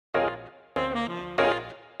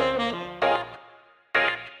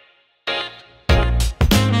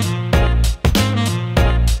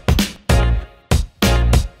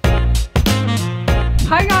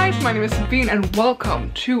my name is Sabine and welcome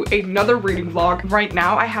to another reading vlog. Right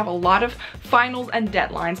now I have a lot of finals and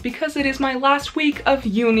deadlines because it is my last week of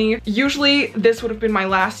uni. Usually this would have been my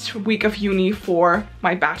last week of uni for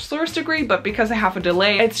my bachelor's degree, but because I have a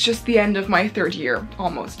delay, it's just the end of my third year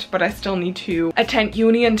almost. But I still need to attend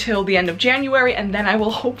uni until the end of January, and then I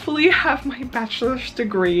will hopefully have my bachelor's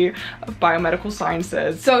degree of biomedical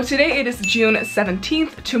sciences. So today it is June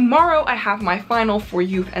 17th. Tomorrow I have my final for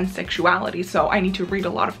youth and sexuality, so I need to read a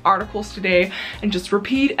lot of articles today and just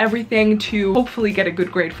repeat everything to hopefully get a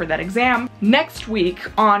good grade for that exam. Next week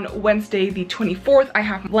on Wednesday the 24th I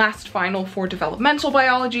have last final for developmental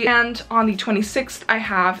biology, and on the 26th I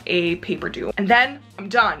have a paper due, and then I'm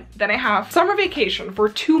done. Then I have summer vacation for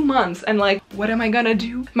 2 months, and like, what am I gonna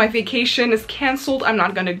do? My vacation is canceled. I'm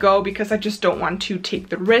not gonna go because I just don't want to take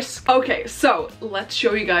the risk. Okay, so let's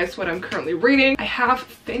show you guys what I'm currently reading. I have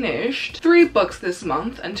finished 3 books this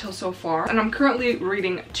month until so far, and I'm currently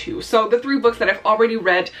reading 2. So the 3 books that I've already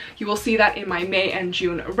read, you will see that in my May and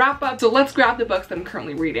June wrap up. So let's grab the books that I'm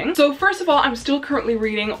currently reading. So first of all, I'm still currently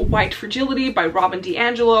reading White Fragility by Robin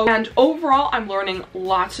DiAngelo, and overall I'm learning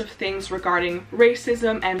lots of things regarding racism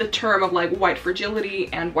and the term of like white fragility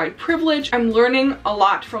and white privilege. I'm learning a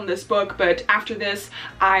lot from this book, but after this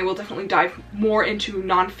I will definitely dive more into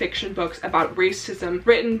non-fiction books about racism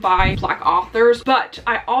written by Black authors. But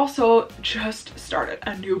I also just started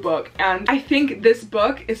a new book, and I think this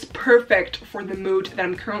book is perfect for the mood that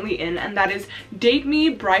I'm currently in, and that is Date Me,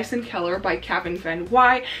 Bryson Keller by Kevin Van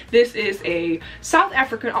Wy. This is a South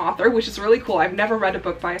African author, which is really cool. I've never read a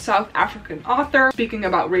book by a South African author. Speaking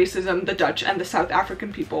about racism, the Dutch and the South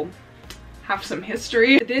African people have some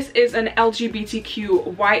history. This is an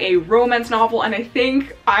LGBTQ YA romance novel, and I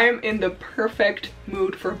think I am in the perfect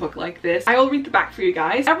mood for a book like this. I will read the back for you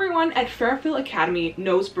guys. Everyone at Fairfield Academy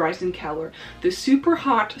knows Bryson Keller, the super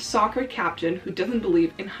hot soccer captain who doesn't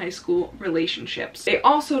believe in high school relationships. They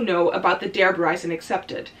also know about the Dare Bryson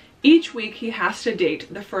accepted. Each week he has to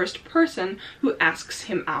date the first person who asks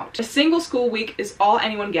him out. A single school week is all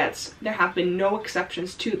anyone gets. There have been no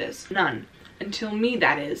exceptions to this. None. Until me,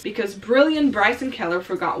 that is. Because brilliant Bryson Keller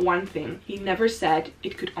forgot one thing. He never said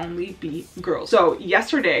it could only be girls. So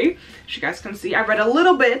yesterday, as you guys can see, I read a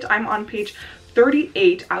little bit. I'm on page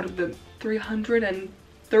 38 out of the 330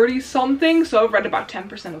 something, so I've read about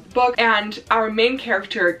 10% of the book, and our main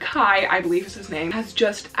character, Kai, I believe is his name, has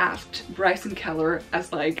just asked Bryson Keller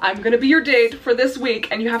as like, I'm gonna be your date for this week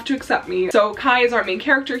and you have to accept me. So Kai is our main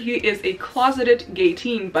character. He is a closeted gay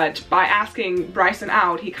teen, but by asking Bryson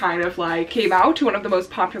out, he kind of like came out to one of the most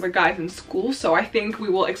popular guys in school, so I think we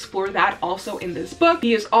will explore that also in this book.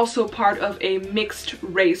 He is also part of a mixed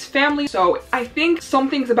race family, so I think some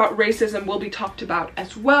things about racism will be talked about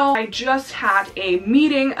as well. I just had a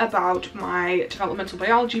meeting about my developmental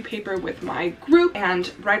biology paper with my group,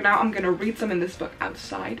 and right now I'm gonna read some in this book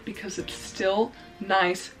outside because it's still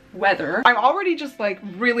nice weather. I'm already just like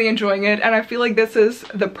really enjoying it, and I feel like this is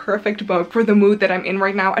the perfect book for the mood that I'm in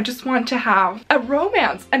right now. I just want to have a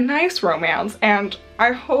romance, a nice romance, and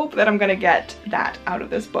I hope that I'm gonna get that out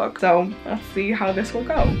of this book. So let's see how this will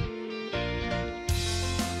go.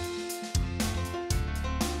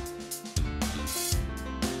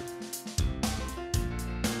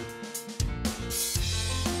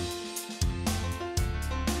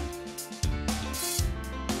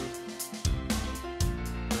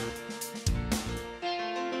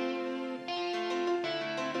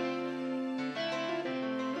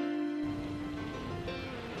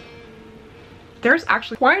 There's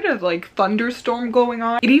actually quite a like thunderstorm going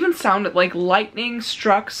on. It even sounded like lightning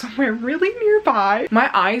struck somewhere really nearby. My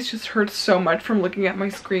eyes just hurt so much from looking at my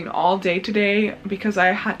screen all day today because I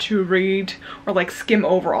had to read or like skim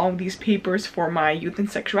over all of these papers for my youth and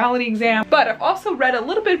sexuality exam. But I've also read a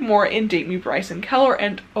little bit more in Date Me, Bryson Keller,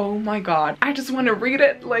 and oh my god, I just want to read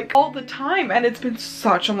it like all the time, and it's been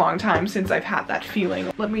such a long time since I've had that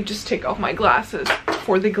feeling. Let me just take off my glasses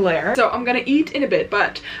for the glare. So I'm gonna eat in a bit,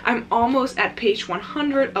 but I'm almost at page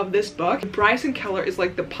 100 of this book. Bryson Keller is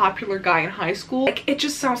like the popular guy in high school. Like, it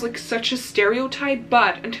just sounds like such a stereotype,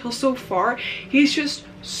 but until so far, he's just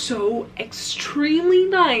so extremely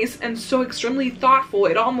nice and so extremely thoughtful.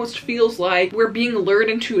 It almost feels like we're being lured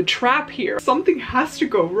into a trap here. Something has to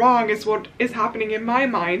go wrong is what is happening in my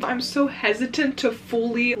mind. I'm so hesitant to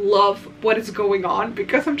fully love what is going on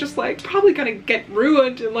because I'm just like, it's probably gonna get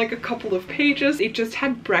ruined in like a couple of pages. They just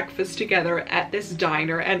had breakfast together at this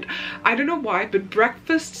diner, and I don't know why, but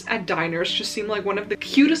breakfasts at diners just seem like one of the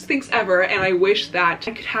cutest things ever, and I wish that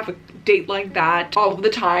I could have a date like that all of the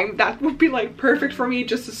time. That would be like perfect for me.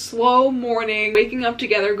 Just a slow morning, waking up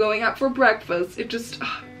together, going out for breakfast. It just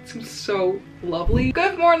seems so lovely.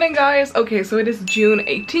 Good morning, guys. Okay, so it is June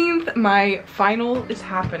 18th. My final is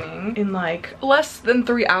happening in like less than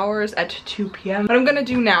 3 hours at 2 p.m. What I'm gonna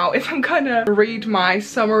do now is I'm gonna read my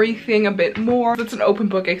summary thing a bit more. It's an open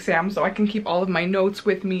book exam, so I can keep all of my notes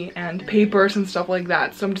with me and papers and stuff like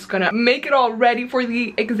that. So I'm just gonna make it all ready for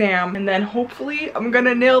the exam, and then hopefully I'm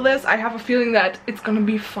gonna nail this. I have a feeling that it's gonna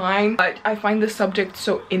be fine, but I find this subject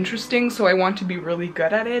so interesting, so I want to be really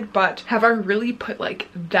good at it. But have I really put like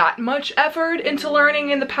that much effort into learning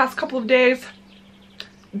in the past couple of days?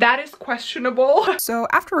 That is questionable. So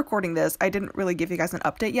after recording this, I didn't really give you guys an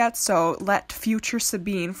update yet, so let future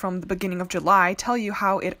Sabine from the beginning of July tell you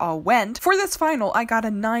how it all went. For this final, I got a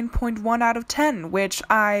 9.1 out of 10, which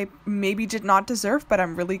I maybe did not deserve, but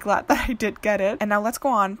I'm really glad that I did get it. And now let's go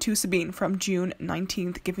on to Sabine from June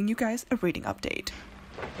 19th, giving you guys a reading update.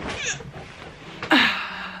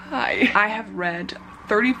 Hi. I have read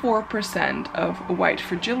 34% of White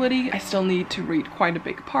Fragility. I still need to read quite a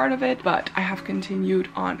big part of it, but I have continued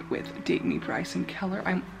on with Date Me Bryson Keller.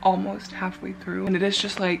 I'm almost halfway through, and it is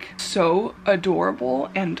just like so adorable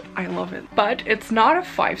and I love it. But it's not a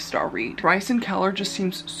 5-star read. Bryson Keller just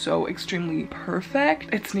seems so extremely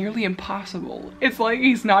perfect. It's nearly impossible. It's like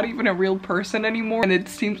he's not even a real person anymore, and it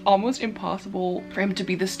seems almost impossible for him to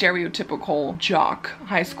be the stereotypical jock,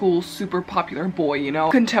 high school, super popular boy, you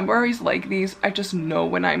know? Contemporaries like these, I just know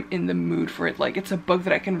when I'm in the mood for it. Like, it's a book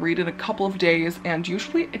that I can read in a couple of days, and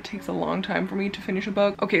usually it takes a long time for me to finish a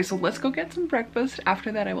book. Okay, so let's go get some breakfast.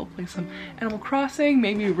 After that, I will play some Animal Crossing,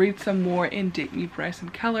 maybe read some more in Date Me Bryson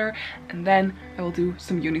Keller, and then I will do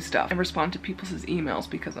some uni stuff and respond to people's emails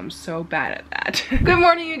because I'm so bad at that. Good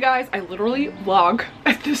morning, you guys. I literally vlog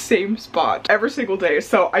at the same spot every single day,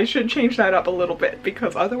 so I should change that up a little bit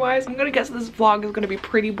because otherwise I'm gonna guess this vlog is gonna be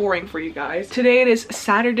pretty boring for you guys. Today it is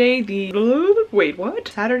Saturday the... wait, what?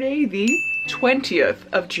 Saturday the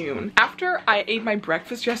 20th of June. After I ate my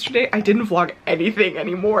breakfast yesterday, I didn't vlog anything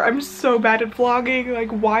anymore. I'm so bad at vlogging. Like,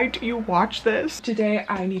 why do you watch this? Today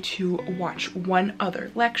I need to watch one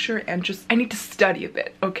other lecture and I need to study a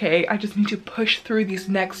bit, okay? I just need to push through these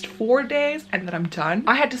next 4 days and then I'm done.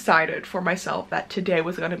 I had decided for myself that today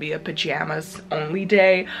was gonna be a pajamas only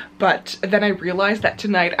day, but then I realized that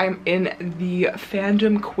tonight I'm in the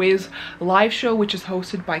fandom quiz live show, which is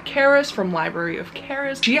hosted by Cerys from Library of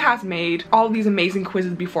Cerys. She has made all these amazing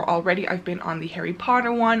quizzes before already. I've been on the Harry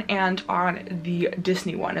Potter one and on the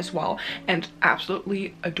Disney one as well, and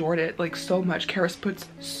absolutely adored it like so much. Cerys puts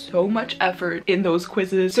so much effort in those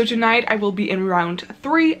quizzes. So tonight I will be in round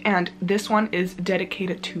 3, and this one is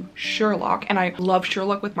dedicated to Sherlock, and I love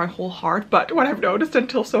Sherlock with my whole heart. But what I've noticed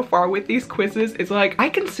until so far with these quizzes is like, I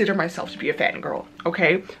consider myself to be a fangirl,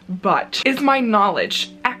 okay? But is my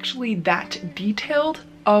knowledge actually that detailed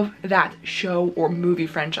of that show or movie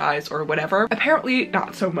franchise or whatever? Apparently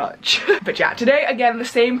not so much. But yeah, today again the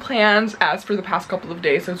same plans as for the past couple of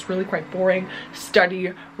days, so it's really quite boring.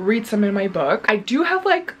 Study, read some in my book. I do have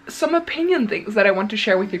like some opinion things that I want to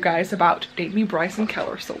share with you guys about Date Me Bryson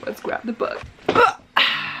Keller, so let's grab the book.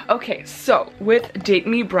 Okay, so with Date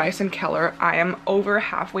Me Bryson Keller, I am over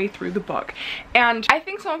halfway through the book, and I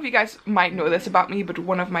think some of you guys might know this about me, but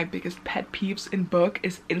one of my biggest pet peeves in book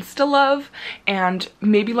is insta-love, and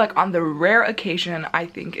maybe like on the rare occasion I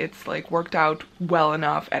think it's like worked out well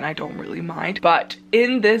enough and I don't really mind. But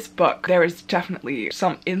in this book there is definitely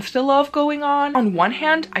some insta-love going on. On one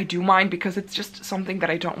hand, I do mind because it's just something that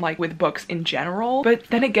I don't like with books in general, but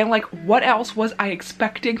then again, like, what else was I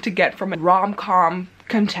expecting to get from a rom-com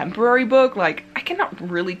contemporary book? Like, I cannot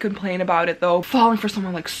really complain about it though. Falling for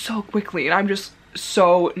someone like so quickly, and I'm just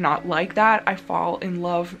so not like that. I fall in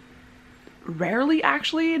love rarely,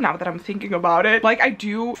 actually, now that I'm thinking about it. Like, I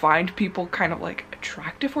do find people kind of like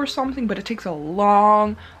attractive or something, but it takes a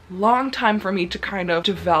long time for me to kind of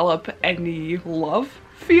develop any love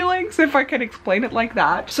feelings, if I can explain it like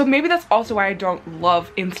that. So maybe that's also why I don't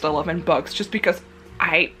love insta-love in books, just because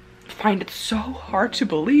I find it so hard to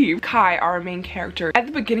believe. Kai, our main character, at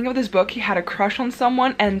the beginning of this book, he had a crush on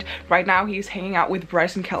someone, and right now he's hanging out with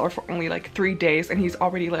Bryson Keller for only like 3 days, and he's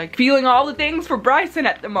already like feeling all the things for Bryson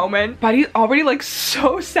at the moment. But he's already like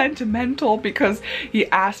so sentimental because he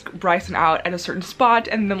asked Bryson out at a certain spot,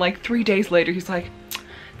 and then like 3 days later he's like,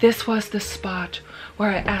 this was the spot where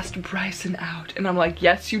I asked Bryson out. And I'm like,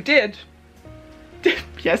 yes you did.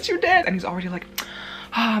 Yes you did. And he's already like,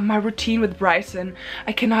 my routine with Bryson,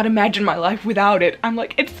 I cannot imagine my life without it. I'm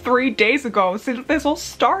like, it's 3 days ago since this all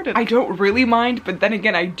started. I don't really mind, but then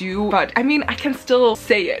again I do. But I mean, I can still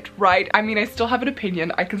say it, right? I mean, I still have an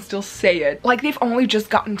opinion. I can still say it. Like, they've only just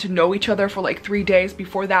gotten to know each other for like 3 days.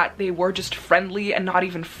 Before that, they were just friendly and not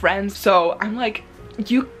even friends. So I'm like,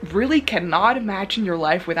 you really cannot imagine your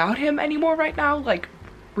life without him anymore right now. Like,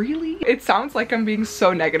 really? It sounds like I'm being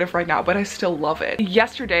so negative right now, but I still love it.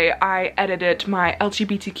 Yesterday, I edited my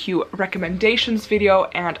LGBTQ recommendations video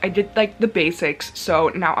and I did like the basics. So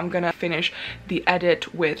now I'm gonna finish the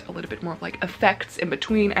edit with a little bit more of like effects in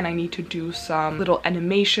between, and I need to do some little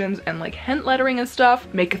animations and like hint lettering and stuff,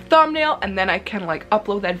 make a thumbnail, and then I can like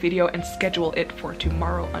upload that video and schedule it for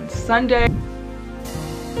tomorrow on Sunday.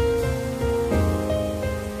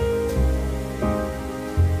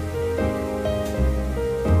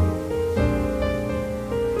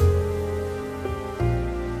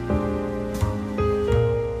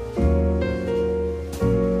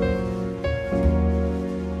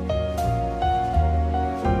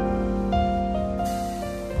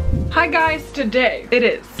 Hi guys, today it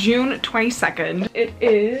is June 22nd. It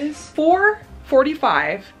is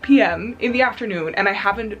 4:45 p.m. in the afternoon and I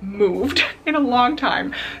haven't moved in a long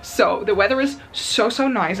time. So the weather is so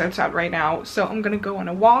nice outside right now. So I'm gonna go on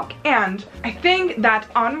a walk, and I think that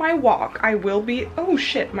on my walk I will be, oh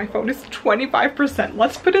shit, my phone is 25%.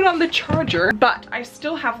 Let's put it on the charger. But I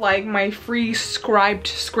still have like my free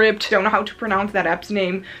script, don't know how to pronounce that app's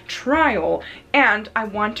name, trial. And I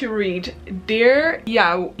want to read Dear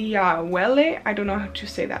Yawele, I don't know how to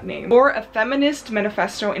say that name, or A Feminist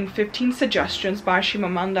Manifesto in 15 Suggestions by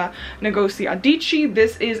Chimamanda Ngozi Adichie.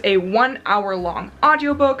 This is a 1 hour long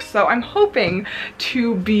audiobook, so I'm hoping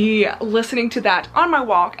to be listening to that on my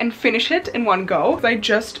walk and finish it in one go. I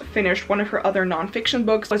just finished one of her other nonfiction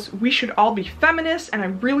books, was We Should All Be Feminists, and I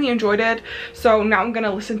really enjoyed it. So now I'm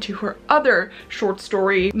gonna listen to her other short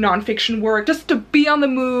story nonfiction work just to be on the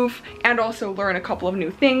move and also learn a couple of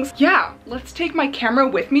new things. Yeah, let's take my camera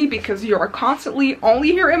with me because you are constantly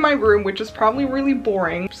only here in my room, which is probably really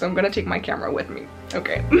boring. So I'm gonna take my camera with me.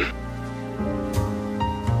 Okay.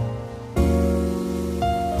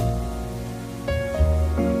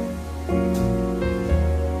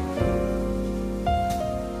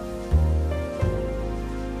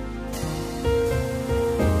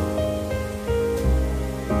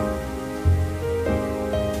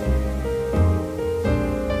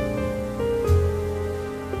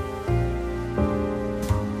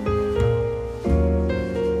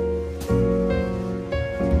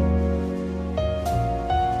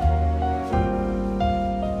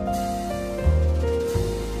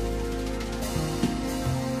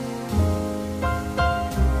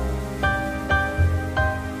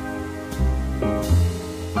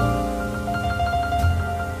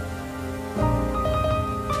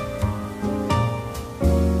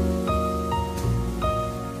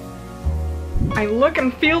 I look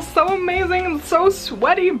and feel so amazing and so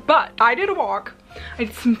sweaty, but I did a walk. I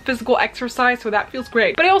did some physical exercise, so that feels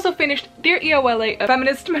great. But I also finished Dear Yawele, A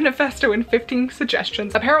Feminist Manifesto in 15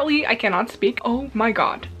 Suggestions. Apparently, I cannot speak. Oh my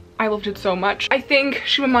god. I loved it so much. I think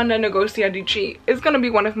Chimamanda Ngozi Adichie is gonna be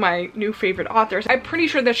one of my new favorite authors. I'm pretty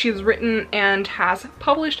sure that she has written and has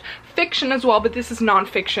published fiction as well, but this is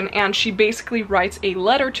nonfiction, and she basically writes a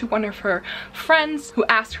letter to one of her friends who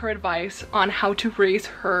asked her advice on how to raise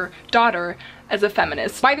her daughter as a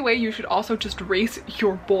feminist. By the way, you should also just raise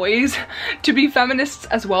your boys to be feminists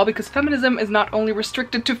as well, because feminism is not only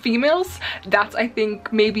restricted to females. That's, I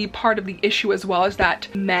think, maybe part of the issue as well, is that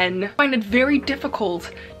men find it very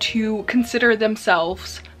difficult to consider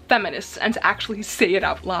themselves feminists and to actually say it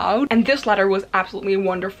out loud. And this letter was absolutely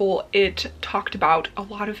wonderful. It talked about a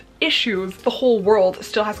lot of issues the whole world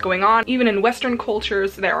still has going on. Even in Western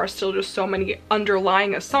cultures, there are still just so many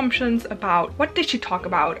underlying assumptions about, what did she talk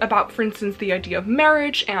about? About, for instance, the idea of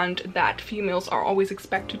marriage, and that females are always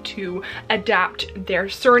expected to adapt their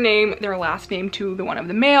surname, their last name, to the one of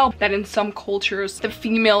the male. That in some cultures, the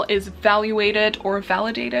female is valuated or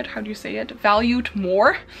validated, how do you say it? Valued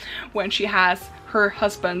more when she has her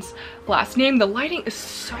husband's last name. The lighting is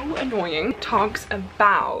so annoying. It talks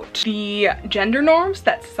about the gender norms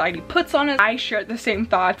that society puts on it. I share the same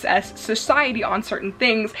thoughts as society on certain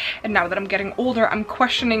things, and now that I'm getting older, I'm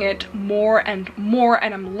questioning it more and more,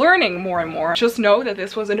 and I'm learning more and more. Just know that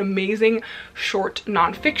this was an amazing short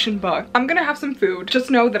nonfiction book. I'm gonna have some food.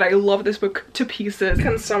 Just know that I love this book to pieces.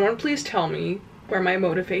 Can someone please tell me where my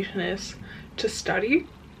motivation is to study?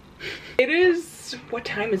 It is, what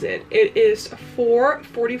time is it? It is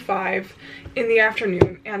 4:45 in the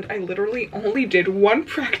afternoon, and I literally only did one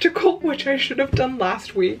practical, which I should have done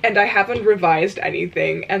last week, and I haven't revised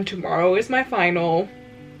anything, and tomorrow is my final.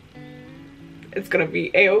 It's gonna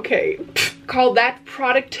be a-okay. Call that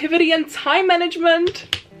productivity and time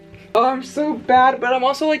management. Oh, I'm so bad, but I'm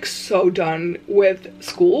also like so done with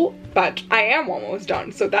school. but I am almost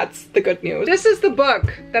done, so that's the good news. This is the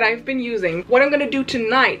book that I've been using. What I'm gonna do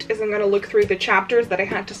tonight is I'm gonna look through the chapters that I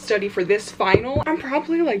had to study for this final. I'm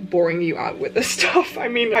probably like boring you out with this stuff. I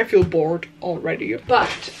mean, I feel bored already,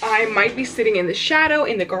 but I might be sitting in the shadow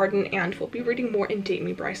in the garden and we'll be reading more in Date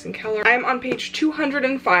Me, Bryson Keller. I'm on page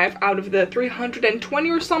 205 out of the 320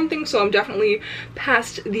 or something, so I'm definitely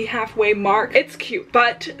past the halfway mark. It's cute,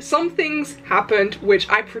 but some things happened which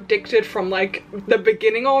I predicted from like the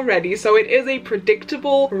beginning already, so it is a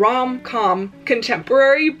predictable rom-com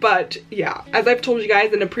contemporary. But yeah, as I've told you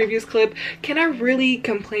guys in a previous clip, can I really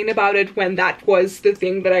complain about it when that was the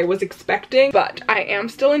thing that I was expecting? But I am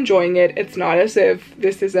still enjoying it. It's not as if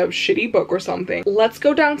this is a shitty book or something. Let's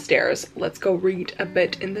go downstairs, let's go read a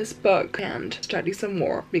bit in this book and study some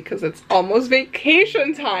more because it's almost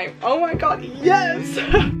vacation time. Oh my god, yes!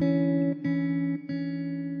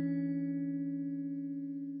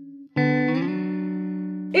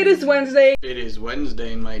 It is Wednesday. It is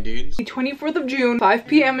Wednesday, my dudes. The 24th of June, 5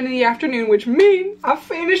 p.m. in the afternoon, which means I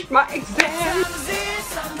finished my exam.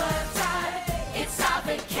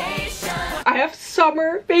 I have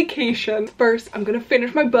summer vacation. First, I'm gonna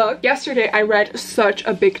finish my book. Yesterday, I read such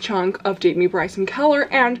a big chunk of Date Me, Bryson Keller,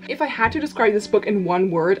 and if I had to describe this book in one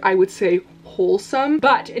word, I would say wholesome,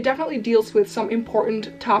 but it definitely deals with some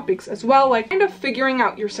important topics as well, like kind of figuring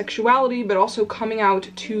out your sexuality, but also coming out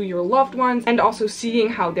to your loved ones and also seeing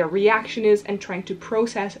how their reaction is and trying to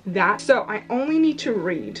process that. So I only need to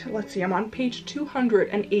read, let's see, I'm on page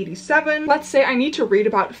 287. Let's say I need to read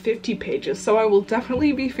about 50 pages, so I will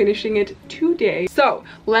definitely be finishing it today. So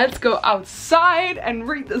let's go outside and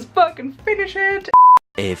read this book and finish it.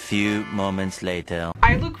 A few moments later.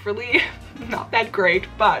 I look really not that great,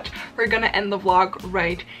 but we're gonna end the vlog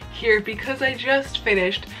right here because I just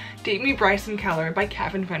finished Date Me, Bryson Keller by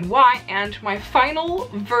Kevin Van Wy, and my final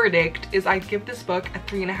verdict is I'd give this book a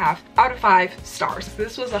 3.5 out of 5 stars.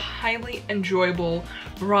 This was a highly enjoyable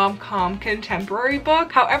rom-com contemporary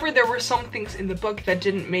book. However, there were some things in the book that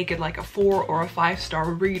didn't make it like a 4 or a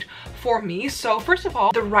 5-star read for me. So first of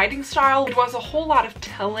all, the writing style, it was a whole lot of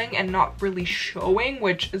telling and not really showing,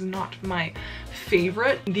 which is not my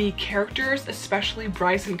favorite. The characters, especially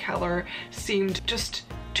Bryson Keller, seemed just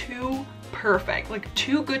too perfect, like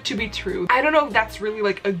too good to be true. I don't know if that's really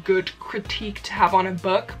like a good critique to have on a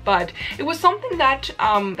book, but it was something that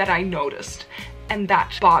that I noticed, and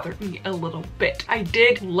that bothered me a little bit. I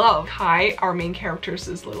did love Kai, our main character's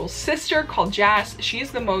little sister called Jazz.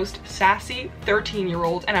 She's the most sassy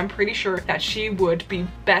 13-year-old, and I'm pretty sure that she would be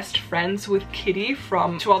best friends with Kitty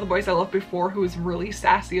from To All the Boys I Loved Before, who is really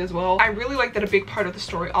sassy as well. I really like that a big part of the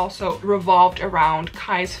story also revolved around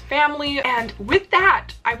Kai's family, and with that,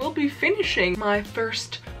 I will be finishing my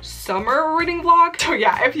first summer reading vlog. So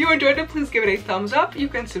yeah, if you enjoyed it, please give it a thumbs up. You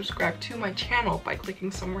can subscribe to my channel by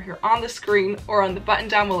clicking somewhere here on the screen or on the button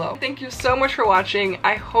down below. Thank you so much for watching.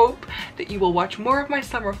 I hope that you will watch more of my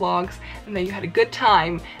summer vlogs and that you had a good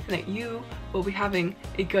time and that you will be having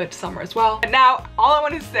a good summer as well. And now all I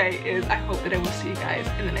want to say is I hope that I will see you guys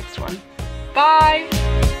in the next one.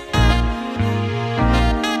 Bye!